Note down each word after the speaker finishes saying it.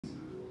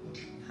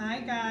Hi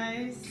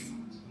guys.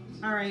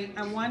 All right,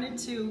 I wanted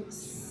to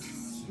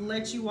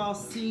let you all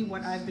see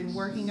what I've been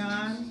working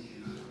on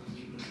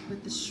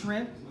with the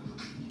shrimp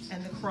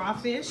and the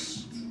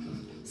crawfish.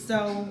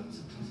 So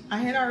I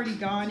had already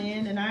gone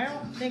in, and I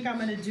don't think I'm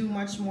going to do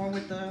much more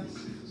with the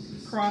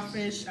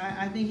crawfish.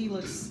 I think he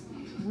looks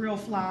real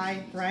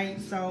fly, right?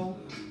 So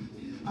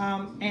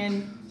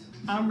and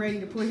I'm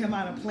ready to put him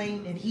on a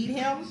plate and eat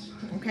him,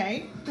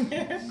 okay?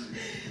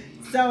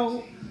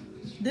 So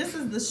this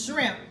is the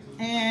shrimp,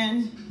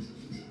 and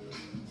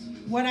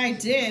what I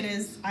did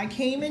is I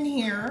came in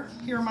here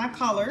are my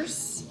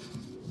colors.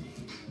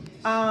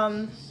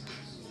 A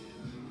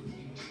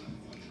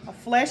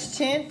flesh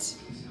tint,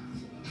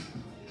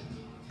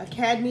 a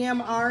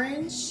cadmium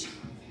orange,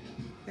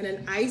 and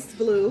an ice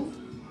blue.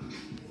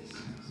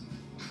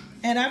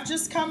 And I've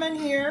just come in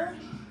here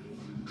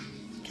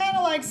kind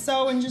of like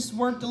so and just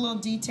worked a little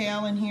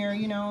detail in here,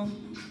 you know,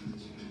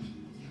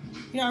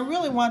 I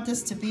really want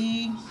this to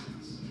be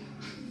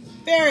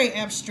very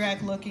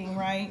abstract looking,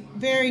 right?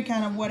 Very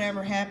kind of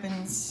whatever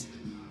happened,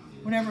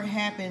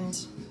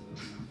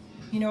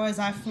 you know, as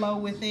I flow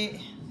with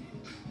it.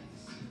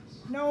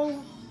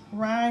 No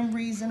rhyme,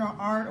 reason, or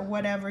art or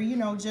whatever, you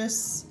know,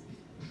 just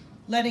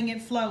letting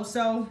it flow.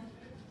 So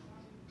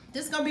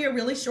this is gonna be a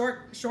really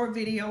short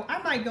video.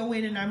 I might go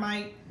in and I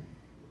might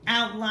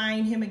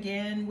outline him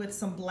again with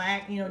some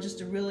black, you know, just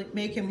to really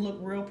make him look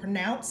real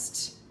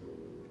pronounced,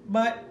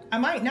 but I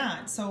might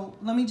not. So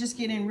let me just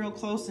get in real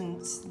close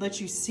and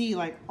let you see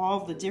like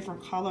all the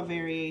different color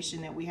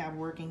variation that we have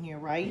working here,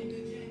 right?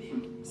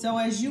 So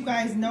as you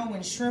guys know,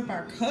 when shrimp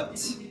are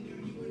cooked,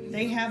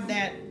 they have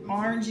that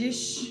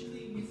orangish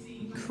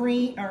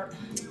cream or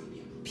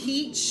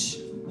peach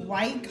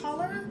white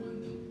color.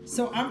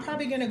 So I'm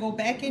probably gonna go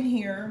back in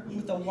here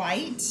with a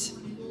white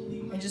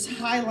and just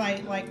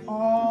highlight like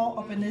all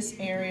up in this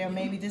area.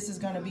 Maybe this is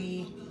gonna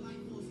be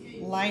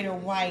lighter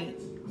white.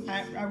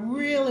 I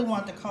really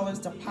want the colors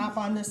to pop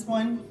on this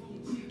one.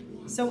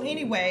 So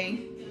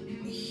anyway,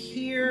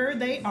 here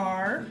they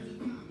are,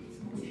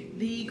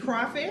 the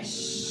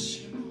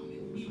crawfish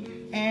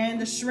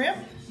and the shrimp.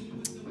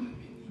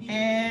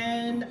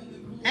 And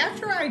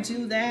after I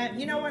do that,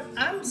 you know what?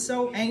 I'm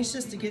so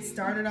anxious to get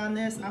started on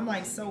this. I'm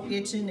like so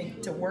itching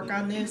to work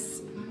on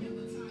this.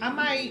 I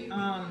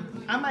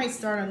might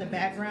start on the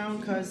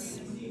background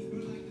because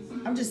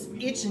I'm just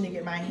itching to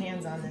get my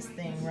hands on this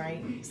thing,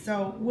 right?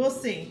 So we'll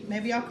see.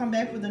 Maybe I'll come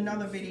back with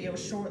another video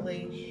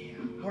shortly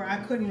where I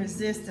couldn't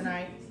resist and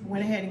I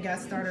went ahead and got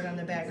started on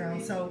the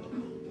background. So,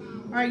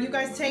 all right, you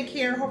guys take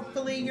care.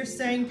 Hopefully you're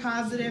staying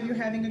positive. You're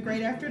having a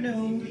great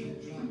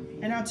afternoon.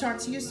 And I'll talk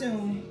to you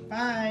soon.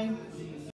 Bye.